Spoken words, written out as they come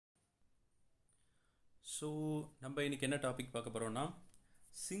So நம்ம இன்றைக்கி என்ன டாபிக் பார்க்க போகிறோம்னா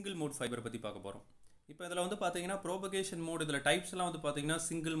சிங்கிள் மோட் ஃபைபரை பற்றி பார்க்க போகிறோம். இப்போ இதில் வந்து பார்த்தீங்கன்னா ப்ரோபகேஷன் மோட் இதில் டைப்ஸ்லாம் வந்து பார்த்தீங்கன்னா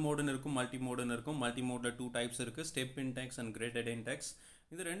சிங்கிள் மோடுன்னு இருக்கும், மல்டி மோடுன்னு இருக்கும். மல்டி மோடில் 2 டைப்ஸ் இருக்குது, step index and graded index.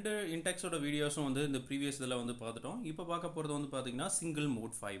 இது 2 இன்டெக்ஸோட வீடியோஸும் வந்து இந்த ப்ரீவியஸ் இதில் வந்து பார்த்துட்டோம். இப்போ பார்க்க போகிறது வந்து பார்த்தீங்கன்னா single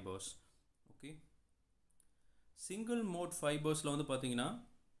mode fibres. Okay, single mode ஃபைபர்ஸில் வந்து பார்த்தீங்கன்னா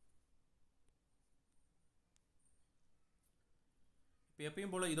இப்போ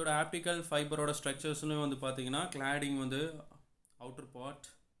எப்பயும் போல் இதோட ஆப்டிக்கல் ஃபைபரோட ஸ்ட்ரக்சர்ஸ்னு வந்து பார்த்தீங்கன்னா கிளாடிங் வந்து அவுட்டர் பார்ட்.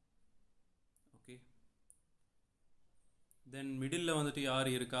 ஓகே, தென் மிடில் வந்துட்டு யார்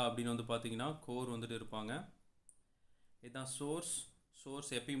இருக்கா அப்படின்னு வந்து பார்த்தீங்கன்னா கோர் வந்துட்டு இருப்பாங்க. இதுதான் சோர்ஸ்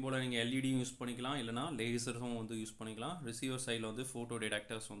எப்பயும் போல் நீங்கள் எல்இடியும் யூஸ் பண்ணிக்கலாம், இல்லைனா லேசர்ஸும் வந்து யூஸ் பண்ணிக்கலாம். ரிசீவர் சைடில் வந்து ஃபோட்டோ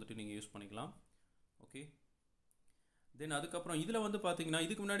டிடெக்டர்ஸ் வந்துட்டு நீங்கள் யூஸ் பண்ணிக்கலாம். ஓகே, தென் அதுக்கப்புறம் இதில் வந்து பார்த்தீங்கன்னா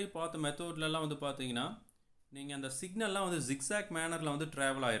இதுக்கு முன்னாடி பார்த்த மெத்தட்லலாம் வந்து பார்த்தீங்கன்னா நீங்கள் அந்த சிக்னல்லாம் வந்து ஜிக்ஸாக் மேனரில் வந்து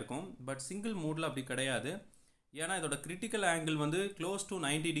ட்ராவல் ஆகிருக்கும். பட் சிங்கிள் மோடில் அப்படி கிடையாது. ஏன்னா இதோட கிரிட்டிக்கல் ஆங்கிள் வந்து க்ளோஸ் டு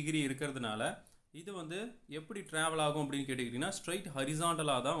 90 டிகிரி இருக்கிறதுனால இது வந்து எப்படி ட்ராவல் ஆகும் அப்படின்னு கேட்டுக்கிட்டிங்கன்னா ஸ்ட்ரைட்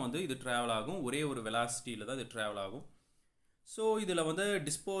ஹரிசாண்டலாக தான் வந்து இது ட்ராவல் ஆகும். ஒரே ஒரு வெலாசிட்டியில் தான் இது ட்ராவல் ஆகும். ஸோ இதில் வந்து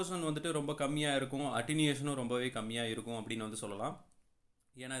டிஸ்போசன் வந்துட்டு ரொம்ப கம்மியாக இருக்கும், அட்டினியேஷனும் ரொம்பவே கம்மியாக இருக்கும் அப்படின்னு வந்து சொல்லலாம்.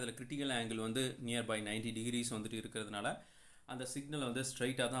 ஏன்னா இதில் கிரிட்டிக்கல் ஆங்கிள் வந்து நியர்பை 90 டிகிரிஸ் வந்துட்டு இருக்கிறதுனால அந்த சிக்னல் வந்து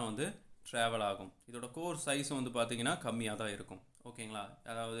ஸ்ட்ரைட்டாக தான் வந்து ட்ராவல் ஆகும். இதோட கோர் சைஸும் வந்து பார்த்தீங்கன்னா கம்மியாக தான் இருக்கும். ஓகேங்களா,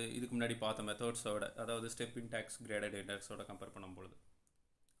 அதாவது இதுக்கு முன்னாடி பார்த்த மெத்தட்ஸோட, அதாவது ஸ்டெப் இன்டெக்ஸ் கிரேடட் இன்டெக்ஸோட கம்பேர் பண்ணும்பொழுது.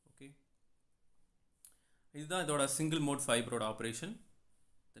 ஓகே, இதுதான் இதோட single mode ஃபைபரோட operation.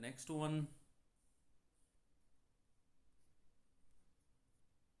 The next one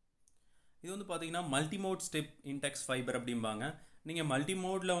இது வந்து பார்த்தீங்கன்னா மல்டிமோட் ஸ்டெப் இன்டெக்ஸ் ஃபைபர் அப்படிம்பாங்க. நீங்கள்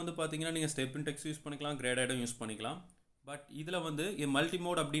மல்டிமோடில் வந்து பார்த்தீங்கன்னா நீங்கள் ஸ்டெப் இன்டெக்ஸ் யூஸ் பண்ணிக்கலாம், கிரேடடும் யூஸ் பண்ணிக்கலாம். பட் இதில் வந்து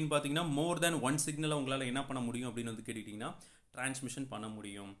மல்டிமோட் அப்படின்னு பார்த்தீங்கன்னா மோர் தேன் ஒன் சிக்னலை உங்களால் என்ன பண்ண முடியும் அப்படின்னு வந்து கேட்டிங்கன்னா டிரான்ஸ்மிஷன் பண்ண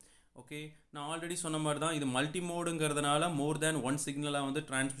முடியும். ஓகே, நான் ஆல்ரெடி சொன்ன மாதிரி தான் இது மல்டிமோடுங்கிறதுனால மோர் தேன் ஒன் சிக்னலை வந்து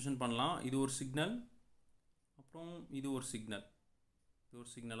டிரான்ஸ்மிஷன் பண்ணலாம். இது ஒரு சிக்னல், அப்புறம் இது ஒரு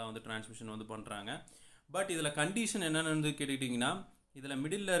சிக்னலாக வந்து டிரான்ஸ்மிஷன் வந்து பண்ணுறாங்க. பட் இதில் கண்டிஷன் என்னென்னு வந்து கேட்டுக்கிட்டிங்கன்னா இதில்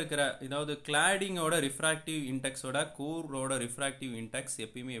மிடில் இருக்கிற இதாவது கிளாடிங்கோட ரிஃப்ராக்டிவ் இன்டெக்ஸோட கோரோட ரிஃப்ராக்டிவ் இன்டெக்ஸ்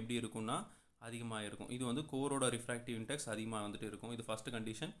எப்பயுமே எப்படி இருக்கும்னா அதிகமாக இருக்கும். இது வந்து கோரோட ரிஃப்ராக்டிவ் இன்டெக்ஸ் அதிகமாக வந்துட்டு இருக்கும். இது ஃபஸ்ட்டு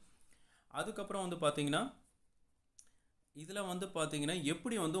கண்டிஷன். அதுக்கப்புறம் வந்து பார்த்தீங்கன்னா இதில் வந்து பார்த்தீங்கன்னா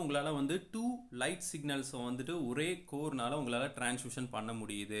எப்படி வந்து உங்களால் வந்து 2 லைட் சிக்னல்ஸை வந்துட்டு ஒரே கோர்னால் உங்களால் டிரான்ஸ்மிஷன் பண்ண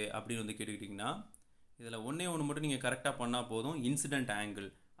முடியுது அப்படின்னு வந்து கேட்டுக்கிட்டிங்கன்னா இதில் ஒன்றே ஒன்று மட்டும் நீங்கள் கரெக்டாக பண்ணால் போதும், இன்சிடென்ட் ஆங்கிள்.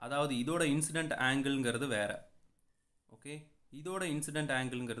 அதாவது இதோட இன்சிடென்ட் ஆங்கிள்ங்கிறது வேறு. ஓகே, இதோட இன்சிடென்ட்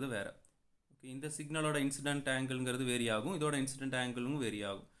ஆங்கிள்ங்கிறது வேறு. ஓகே, இந்த சிக்னலோட இன்சிடென்ட் ஆங்கிள்ங்கிறது வேரி ஆகும், இதோட இன்சிடென்ட் ஆங்கிளும் வேரி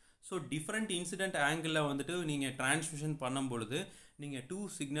ஆகும். ஸோ டிஃப்ரெண்ட் இன்சிடென்ட் ஆங்கிளில் வந்துட்டு நீங்கள் டிரான்ஸ்மிஷன் பண்ணும் பொழுது நீங்கள் 2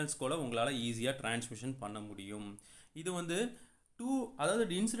 சிக்னல்ஸ் கூட உங்களால் ஈஸியாக டிரான்ஸ்மிஷன் பண்ண முடியும். இது வந்து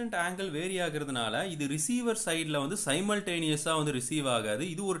அதாவது இன்சிடென்ட் ஆங்கிள் வேரி ஆகிறதுனால இது ரிசீவர் சைடில் வந்து சைமல்டேனியஸாக வந்து ரிசீவ் ஆகாது.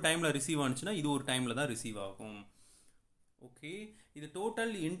 இது ஒரு டைமில் ரிசீவ் ஆனிச்சுன்னா இது ஒரு டைமில் தான் ரிசீவ் ஆகும். ஓகே, இது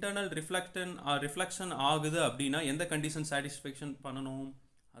டோட்டல் இன்டர்னல் ரிஃப்ளெக்ஷன் ஆகுது அப்படின்னா எந்த கண்டிஷன் சாட்டிஸ்ஃபேக்ஷன் பண்ணணும்?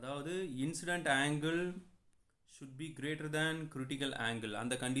 அதாவது incident angle should be greater than critical angle.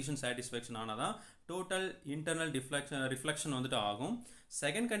 அந்த கண்டிஷன் சாட்டிஸ்ஃபேக்ஷன் ஆனால் தான் டோட்டல் இன்டர்னல் ரிஃப்ளெக்ஷன் வந்துட்டு ஆகும்.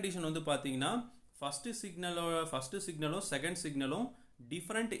 செகண்ட் கண்டிஷன் வந்து பார்த்தீங்கன்னா first சிக்னலும் second சிக்னலும்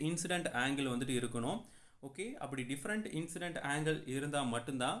different incident angle வந்துட்டு இருக்கணும். ஓகே, அப்படி டிஃப்ரெண்ட் இன்சிடென்ட் ஆங்கிள் இருந்தால்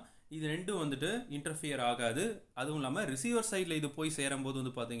மட்டும்தான் இது ரெண்டும் வந்துட்டு இன்டர்ஃபியர் ஆகாது. அதுவும் இல்லாமல் ரிசீவர் சைடில் இது போய் சேரும்போது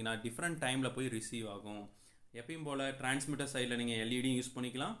வந்து பார்த்தீங்கன்னா டிஃப்ரெண்ட் டைமில் போய் ரிசீவ் ஆகும். எப்பயும் போல் டிரான்ஸ்மிட்டர் சைடில் நீங்கள் எல்இடியும் யூஸ்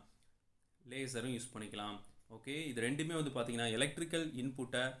பண்ணிக்கலாம், லேசரும் யூஸ் பண்ணிக்கலாம். ஓகே, இது ரெண்டுமே வந்து பார்த்தீங்கன்னா எலக்ட்ரிக்கல்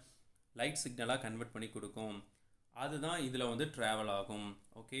இன்புட்டை லைட் சிக்னலாக கன்வெர்ட் பண்ணி கொடுக்கும். அதுதான் இதில் வந்து ட்ராவல் ஆகும்.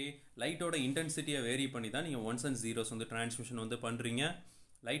 ஓகே, லைட்டோட இன்டென்சிட்டியை வேரி பண்ணி தான் நீங்கள் ஒன்ஸ் அண்ட் ஜீரோஸ் வந்து டிரான்ஸ்மிஷன் வந்து பண்ணுறீங்க.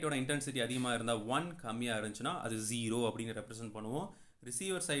 லைட்டோட இன்டென்சிட்டி அதிகமாக இருந்தால் 1, கம்மியாக இருந்துச்சுன்னா அது 0 அப்படின்னு ரெப்ரசென்ட் பண்ணுவோம்.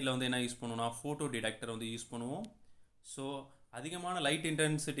 ரிசீவர் சைடில் வந்து என்ன யூஸ் பண்ணுவோம்னா ஃபோட்டோ டிடெக்டர் வந்து யூஸ் பண்ணுவோம். ஸோ அதிகமான லைட்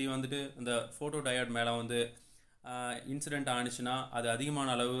இன்டென்சிட்டி வந்துட்டு இந்த ஃபோட்டோ டயோட் மேலே வந்து இன்சிடென்ட் ஆனிச்சுன்னா அது அதிகமான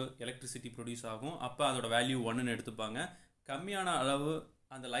அளவு எலக்ட்ரிசிட்டி ப்ரொடியூஸ் ஆகும். அப்போ அதோட வேல்யூ 1ன்னு எடுத்துப்பாங்க. கம்மியான அளவு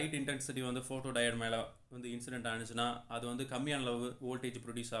அந்த லைட் இன்டென்சிட்டி வந்து ஃபோட்டோ டயோட் மேலே வந்து இன்சிடென்ட் ஆனிச்சுன்னா அது வந்து கம்மியான அளவு வோல்டேஜ்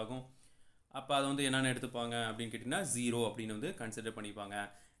ப்ரொடியூஸ் ஆகும். அப்போ அதை வந்து என்னென்னு எடுத்துப்பாங்க அப்படின்னு கேட்டிங்கன்னா 0 அப்படின்னு வந்து கன்சிடர் பண்ணிப்பாங்க.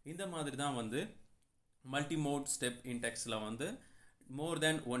 இந்த மாதிரி தான் வந்து மல்டிமோட் ஸ்டெப் இன்டெக்ஸில் வந்து மோர்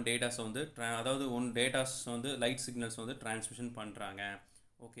தேன் ஒன் டேட்டாஸ் வந்து அதாவது ஒன் டேட்டாஸ் வந்து லைட் சிக்னல்ஸ் வந்து டிரான்ஸ்மிஷன் பண்ணுறாங்க.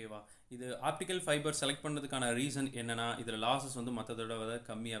 ஓகேவா, இது ஆப்டிக்கல் ஃபைபர் செலக்ட் பண்ணுறதுக்கான ரீசன் என்னென்னா இதில் லாஸஸ் வந்து மற்றதோட விட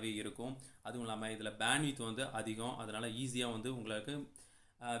கம்மியாகவே இருக்கும். அதுவும் இல்லாமல் இதில் பேண்ட்வித் வந்து அதிகம். அதனால் ஈஸியாக வந்து உங்களுக்கு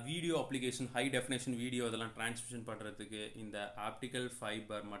video application, high definition video இதெல்லாம் டிரான்ஸ்மிஷன் பண்ணுறதுக்கு இந்த ஆப்டிக்கல்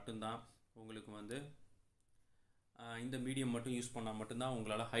ஃபைபர் மட்டும்தான் உங்களுக்கு வந்து இந்த மீடியம் மட்டும் யூஸ் பண்ணால் மட்டும்தான்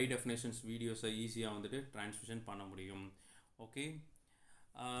உங்களால் ஹை டெஃபினேஷன்ஸ் வீடியோஸை ஈஸியாக வந்துட்டு ட்ரான்ஸ்மிஷன் பண்ண முடியும். ஓகே,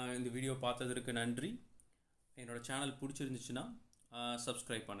 இந்த வீடியோ பார்த்ததற்கு நன்றி. என்னோடய சேனல் பிடிச்சிருந்துச்சுன்னா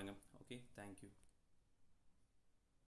சப்ஸ்கிரைப் பண்ணுங்கள். Okay, thank you.